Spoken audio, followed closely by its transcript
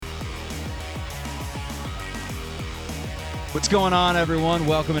What's going on, everyone?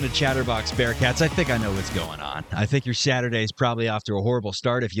 Welcome into Chatterbox Bearcats. I think I know what's going on. I think your Saturday is probably off to a horrible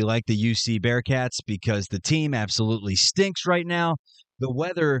start if you like the UC Bearcats because the team absolutely stinks right now. The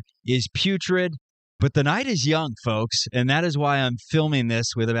weather is putrid, but the night is young, folks, and that is why I'm filming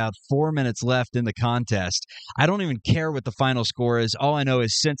this with about 4 minutes left in the contest. I don't even care what the final score is. All I know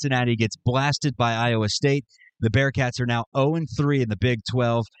is Cincinnati gets blasted by Iowa State. The Bearcats are now 0-3 in the Big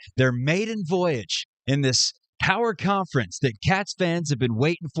 12. Their maiden voyage in this power conference that Cats fans have been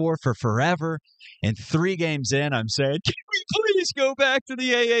waiting for forever. And 3 games in, I'm saying, can we please go back to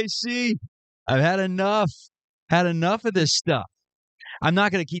the AAC? I've had enough of this stuff. I'm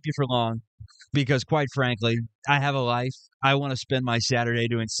not going to keep you for long because, quite frankly, I have a life. I want to spend my Saturday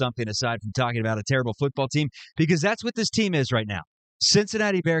doing something aside from talking about a terrible football team because that's what this team is right now.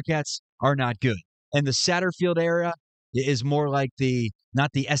 Cincinnati Bearcats are not good. And the Sad-erfield era is more like not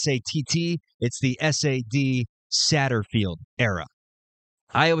the SATT, it's the SAD Sad-erfield era.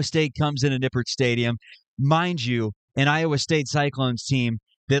 Iowa State comes into Nippert Stadium. Mind you, an Iowa State Cyclones team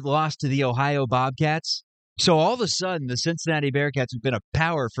that lost to the Ohio Bobcats. So all of a sudden, the Cincinnati Bearcats, who've been a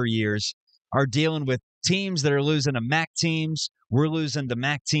power for years, are dealing with teams that are losing to MAC teams. We're losing to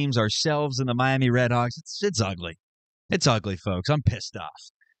MAC teams ourselves in the Miami Redhawks. It's ugly. It's ugly, folks. I'm pissed off.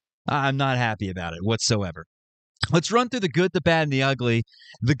 I'm not happy about it whatsoever. Let's run through the good, the bad, and the ugly.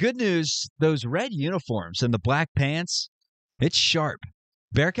 The good news, those red uniforms and the black pants, it's sharp.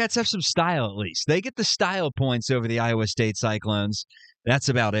 Bearcats have some style at least. They get the style points over the Iowa State Cyclones. That's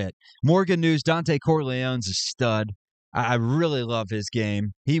about it. More good news, Dante Corleone's a stud. I really love his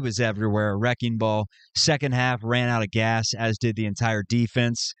game. He was everywhere, a wrecking ball. Second half, ran out of gas, as did the entire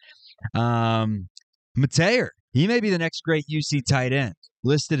defense. Mateer, he may be the next great UC tight end.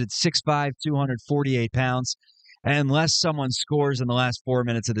 Listed at 6'5", 248 pounds. Unless someone scores in the last 4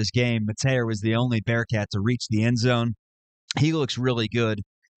 minutes of this game, Mateer was the only Bearcat to reach the end zone. He looks really good.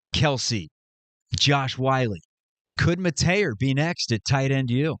 Kelsey, Josh Wiley. Could Mateer be next at tight end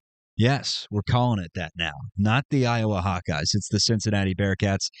U? Yes, we're calling it that now. Not the Iowa Hawkeyes. It's the Cincinnati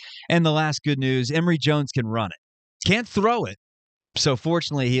Bearcats. And the last good news, Emory Jones can run it. Can't throw it. So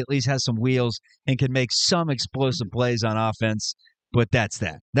fortunately, he at least has some wheels and can make some explosive plays on offense. But that's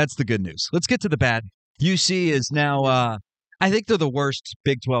that. That's the good news. Let's get to the bad. UC is now, I think they're the worst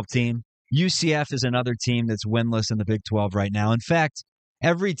Big 12 team. UCF is another team that's winless in the Big 12 right now. In fact,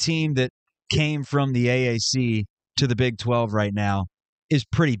 every team that came from the AAC to the Big 12 right now is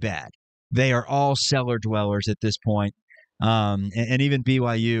pretty bad. They are all cellar dwellers at this point. And even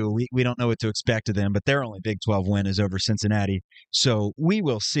BYU, we don't know what to expect of them, but their only Big 12 win is over Cincinnati. So we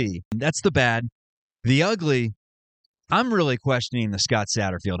will see. That's the bad. The ugly, I'm really questioning the Scott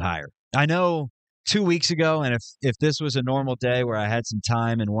Sad-erfield hire. I know 2 weeks ago, and if this was a normal day where I had some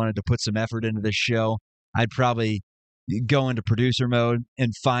time and wanted to put some effort into this show, I'd probably go into producer mode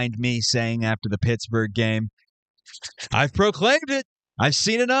and find me saying after the Pittsburgh game, I've proclaimed it. I've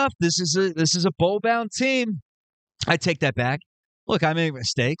seen enough. This is a bowl-bound team. I take that back. Look, I make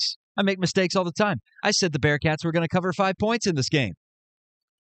mistakes. I make mistakes all the time. I said the Bearcats were going to cover 5 points in this game.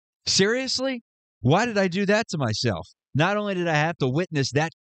 Seriously? Why did I do that to myself? Not only did I have to witness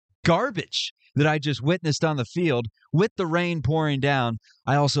that garbage that I just witnessed on the field with the rain pouring down,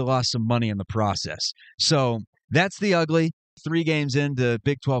 I also lost some money in the process. So that's the ugly. 3 games into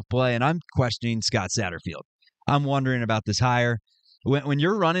Big 12 play, and I'm questioning Scott Sad-erfield. I'm wondering about this hire. When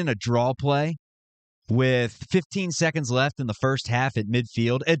you're running a draw play with 15 seconds left in the first half at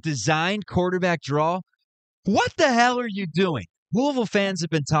midfield, a designed quarterback draw, what the hell are you doing? Louisville fans have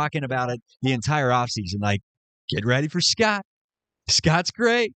been talking about it the entire offseason. Like, get ready for Scott. Scott's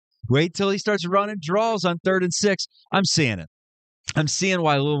great. Wait till he starts running draws on 3rd and 6. I'm seeing it. I'm seeing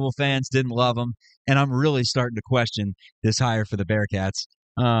why Louisville fans didn't love him, and I'm really starting to question this hire for the Bearcats.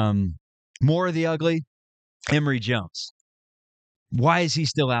 More of the ugly, Emory Jones. Why is he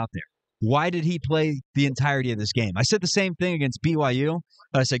still out there? Why did he play the entirety of this game? I said the same thing against BYU,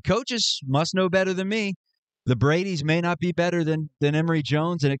 but I said coaches must know better than me. The Bradys may not be better than Emory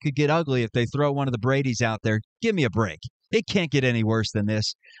Jones, and it could get ugly if they throw one of the Bradys out there. Give me a break. It can't get any worse than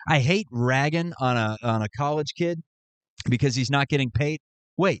this. I hate ragging on a college kid because he's not getting paid.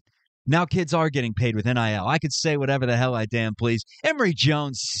 Wait, now kids are getting paid with NIL. I could say whatever the hell I damn please. Emory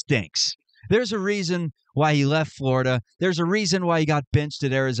Jones stinks. There's a reason why he left Florida. There's a reason why he got benched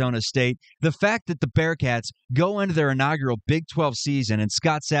at Arizona State. The fact that the Bearcats go into their inaugural Big 12 season and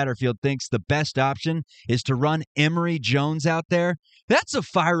Scott Sad-erfield thinks the best option is to run Emory Jones out there, that's a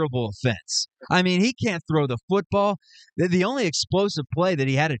fireable offense. I mean, he can't throw the football. The only explosive play that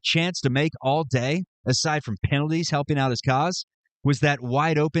he had a chance to make all day, aside from penalties helping out his cause, was that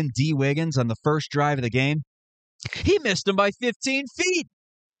wide open D. Wiggins on the first drive of the game. He missed him by 15 feet.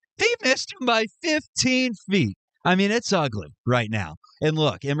 He missed him by 15 feet. I mean, it's ugly right now. And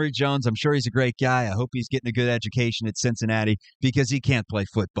look, Emory Jones, I'm sure he's a great guy. I hope he's getting a good education at Cincinnati because he can't play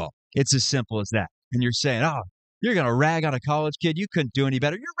football. It's as simple as that. And you're saying, oh, you're going to rag on a college kid. You couldn't do any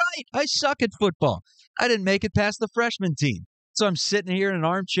better. You're right. I suck at football. I didn't make it past the freshman team. So I'm sitting here in an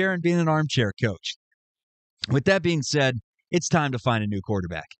armchair and being an armchair coach. With that being said, it's time to find a new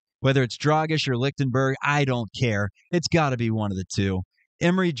quarterback. Whether it's Dragish or Lichtenberg, I don't care. It's got to be one of the two.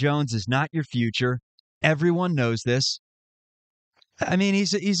 Emory Jones is not your future. Everyone knows this. I mean,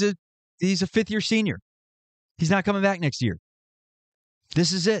 he's a fifth-year senior. He's not coming back next year.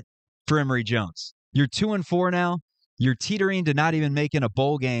 This is it for Emory Jones. You're 2-4 now. You're teetering to not even making a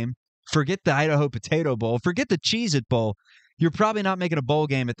bowl game. Forget the Idaho Potato Bowl. Forget the Cheez-It Bowl. You're probably not making a bowl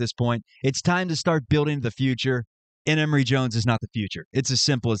game at this point. It's time to start building the future, and Emory Jones is not the future. It's as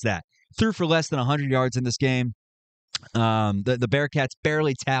simple as that. Threw for less than 100 yards in this game. The Bearcats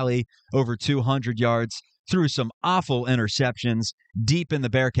barely tally over 200 yards. Threw some awful interceptions deep in the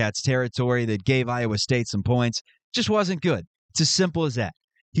Bearcats' territory that gave Iowa State some points. Just wasn't good. It's as simple as that.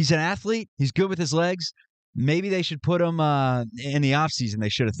 He's an athlete. He's good with his legs. Maybe they should put him in the offseason. They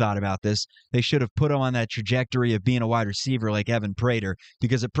should have thought about this. They should have put him on that trajectory of being a wide receiver like Evan Prater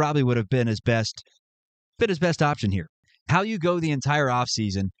because it probably would have been his best option here. How you go the entire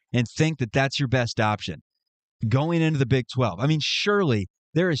offseason and think that that's your best option going into the Big 12. I mean, surely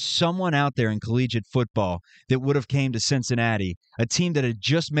there is someone out there in collegiate football that would have came to Cincinnati, a team that had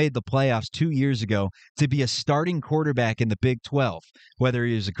just made the playoffs 2 years ago, to be a starting quarterback in the Big 12. Whether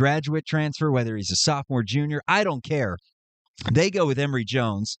he's a graduate transfer, whether he's a sophomore, junior, I don't care. They go with Emory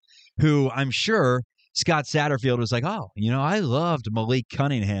Jones, who I'm sure Scott Sad-erfield was like, oh, I loved Malik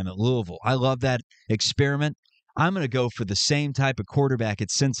Cunningham at Louisville. I love that experiment. I'm going to go for the same type of quarterback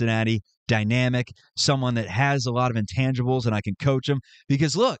at Cincinnati, dynamic, someone that has a lot of intangibles and I can coach him.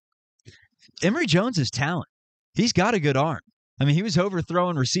 Because look, Emory Jones is talent. He's got a good arm. I mean, he was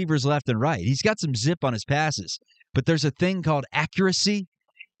overthrowing receivers left and right. He's got some zip on his passes. But there's a thing called accuracy.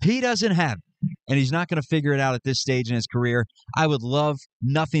 He doesn't have it, and he's not going to figure it out at this stage in his career. I would love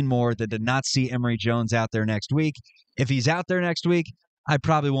nothing more than to not see Emory Jones out there next week. If he's out there next week, I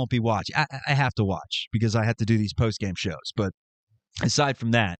probably won't be watching. I have to watch because I have to do these post-game shows. But aside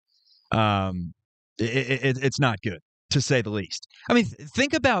from that, it's not good, to say the least. I mean,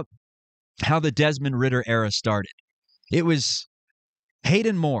 think about how the Desmond Ridder era started. It was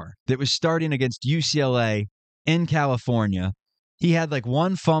Hayden Moore that was starting against UCLA in California. He had like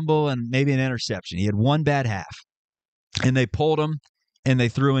one fumble and maybe an interception. He had one bad half. And they pulled him, and they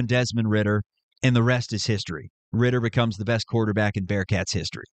threw in Desmond Ridder, and the rest is history. Ridder becomes the best quarterback in Bearcats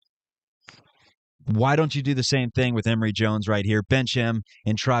history. Why don't you do the same thing with Emory Jones right here? Bench him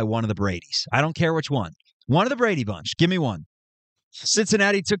and try one of the Bradys. I don't care which one. One of the Brady bunch. Give me one.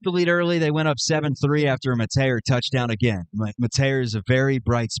 Cincinnati took the lead early. They went up 7-3 after a Mateer touchdown again. Mateer is a very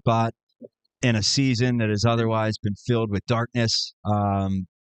bright spot in a season that has otherwise been filled with darkness.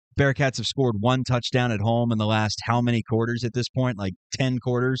 Bearcats have scored one touchdown at home in the last how many quarters at this point? Like 10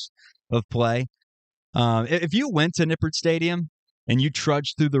 quarters of play. If you went to Nippert Stadium and you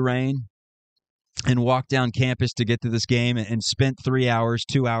trudged through the rain and walked down campus to get to this game and spent 3 hours,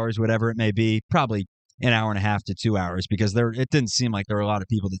 2 hours, whatever it may be, probably an hour and a half to 2 hours because it didn't seem like there were a lot of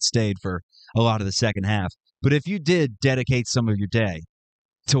people that stayed for a lot of the second half. But if you did dedicate some of your day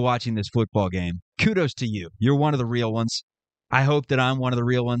to watching this football game, kudos to you. You're one of the real ones. I hope that I'm one of the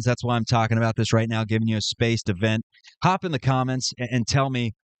real ones. That's why I'm talking about this right now, giving you a space to vent. Hop in the comments and tell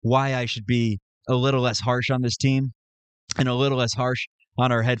me why I should be a little less harsh on this team and a little less harsh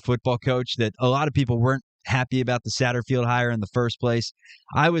on our head football coach, that a lot of people weren't happy about the Sad-erfield hire in the first place.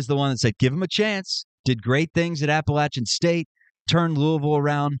 I was the one that said, give him a chance. Did great things at Appalachian State, turned Louisville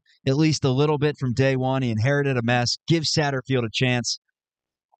around at least a little bit from day one. He inherited a mess. Give Sad-erfield a chance.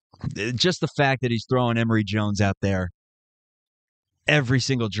 Just the fact that he's throwing Emory Jones out there every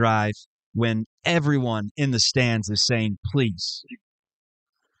single drive when everyone in the stands is saying, please,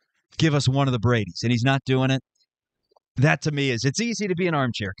 give us one of the Bradys, and he's not doing it. That to me it's easy to be an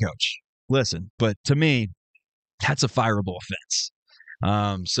armchair coach. Listen, but to me, that's a fireable offense.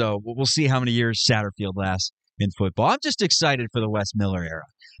 So we'll see how many years Sad-erfield lasts in football. I'm just excited for the Wes Miller era.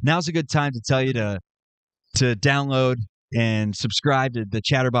 Now's a good time to tell you to download and subscribe to the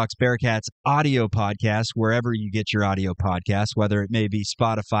Chatterbox Bearcats audio podcast, wherever you get your audio podcasts, whether it may be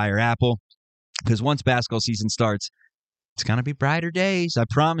Spotify or Apple, because once basketball season starts, it's going to be brighter days. I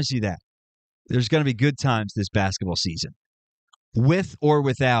promise you that. There's going to be good times this basketball season, with or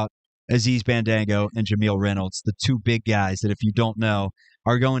without Aziz Bandango and Jameel Reynolds, the two big guys that, if you don't know,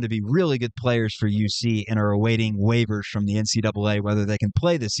 are going to be really good players for UC and are awaiting waivers from the NCAA whether they can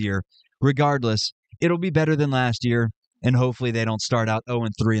play this year. Regardless, it'll be better than last year, and hopefully they don't start out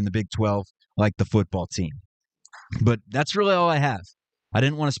 0-3 in the Big 12 like the football team. But that's really all I have. I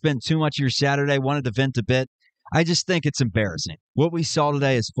didn't want to spend too much of your Saturday, wanted to vent a bit. I just think it's embarrassing. What we saw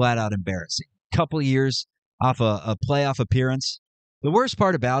today is flat out embarrassing. Couple of years off a playoff appearance. The worst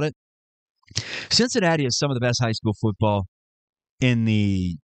part about it, Cincinnati is some of the best high school football in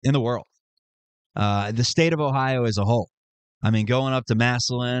the world. The state of Ohio as a whole. I mean, going up to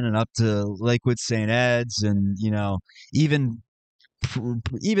Massillon and up to Lakewood St. Ed's, and even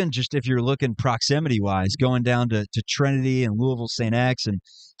just if you're looking proximity-wise, going down to Trinity and Louisville St. X and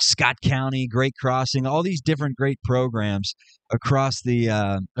Scott County, Great Crossing, all these different great programs across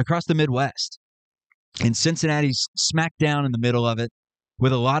the Midwest. And Cincinnati's smack down in the middle of it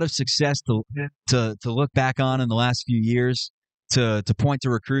with a lot of success to look back on in the last few years, to point to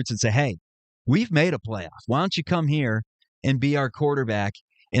recruits and say, hey, we've made a playoff. Why don't you come here and be our quarterback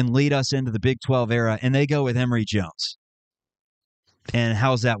and lead us into the Big 12 era? And they go with Emory Jones. And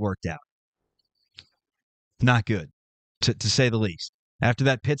how's that worked out? Not good, to say the least. After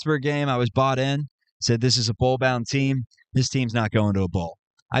that Pittsburgh game, I was bought in, said this is a bowl-bound team. This team's not going to a bowl.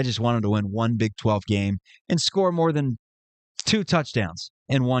 I just wanted to win one Big 12 game and score more than 2 touchdowns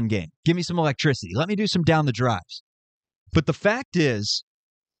in one game. Give me some electricity. Let me do some down the drives. But the fact is,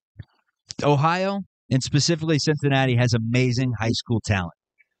 Ohio, and specifically Cincinnati, has amazing high school talent.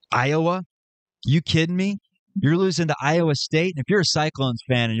 Iowa, you kidding me? You're losing to Iowa State. And if you're a Cyclones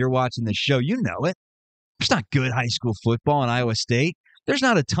fan and you're watching this show, you know it. There's not good high school football in Iowa State. There's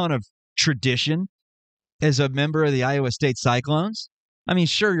not a ton of tradition as a member of the Iowa State Cyclones. I mean,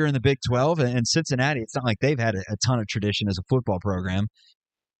 sure, you're in the Big 12, and Cincinnati, it's not like they've had a ton of tradition as a football program.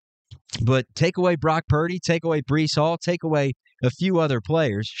 But take away Brock Purdy, take away Breece Hall, take away a few other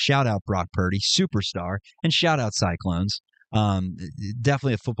players. Shout out Brock Purdy, superstar, and shout out Cyclones.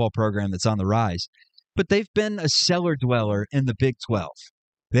 Definitely a football program that's on the rise. But they've been a cellar dweller in the Big 12.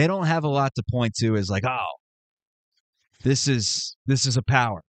 They don't have a lot to point to as like, oh, this is a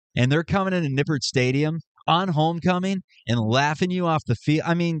power. And they're coming into Nippert Stadium on homecoming and laughing you off the field.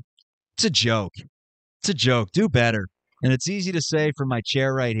 I mean, it's a joke. It's a joke. Do better. And it's easy to say from my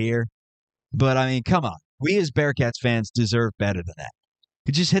chair right here. But, I mean, come on. We as Bearcats fans deserve better than that.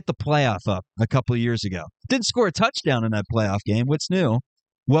 We just hit the playoff up a couple of years ago. Didn't score a touchdown in that playoff game. What's new?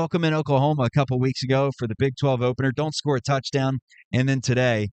 Welcome in Oklahoma a couple of weeks ago for the Big 12 opener. Don't score a touchdown. And then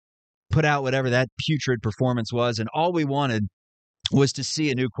today, put out whatever that putrid performance was. And all we wanted was to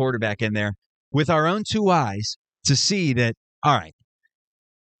see a new quarterback in there with our own 2 eyes to see that, all right,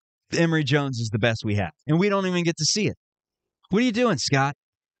 Emory Jones is the best we have. And we don't even get to see it. What are you doing, Scott?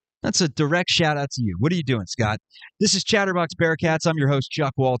 That's a direct shout out to you. What are you doing, Scott? This is Chatterbox Bearcats. I'm your host,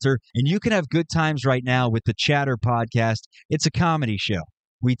 Chuck Walter, and you can have good times right now with the Chatter Podcast. It's a comedy show.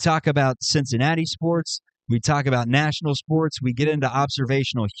 We talk about Cincinnati sports. We talk about national sports. We get into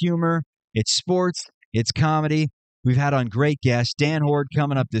observational humor. It's sports. It's comedy. We've had on great guests. Dan Horde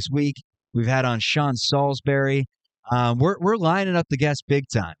coming up this week. We've had on Sean Salisbury. We're lining up the guests big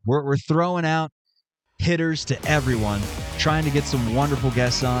time. We're throwing out hitters to everyone, trying to get some wonderful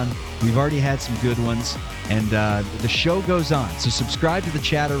guests on. We've already had some good ones, and the show goes on. So subscribe to the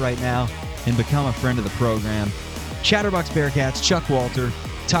Chatter right now and become a friend of the program. Chatterbox Bearcats, Chuck Walter.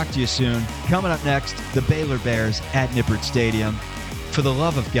 Talk to you soon. Coming up next, the Baylor Bears at Nippert Stadium. For the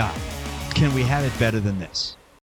love of God, can we have it better than this?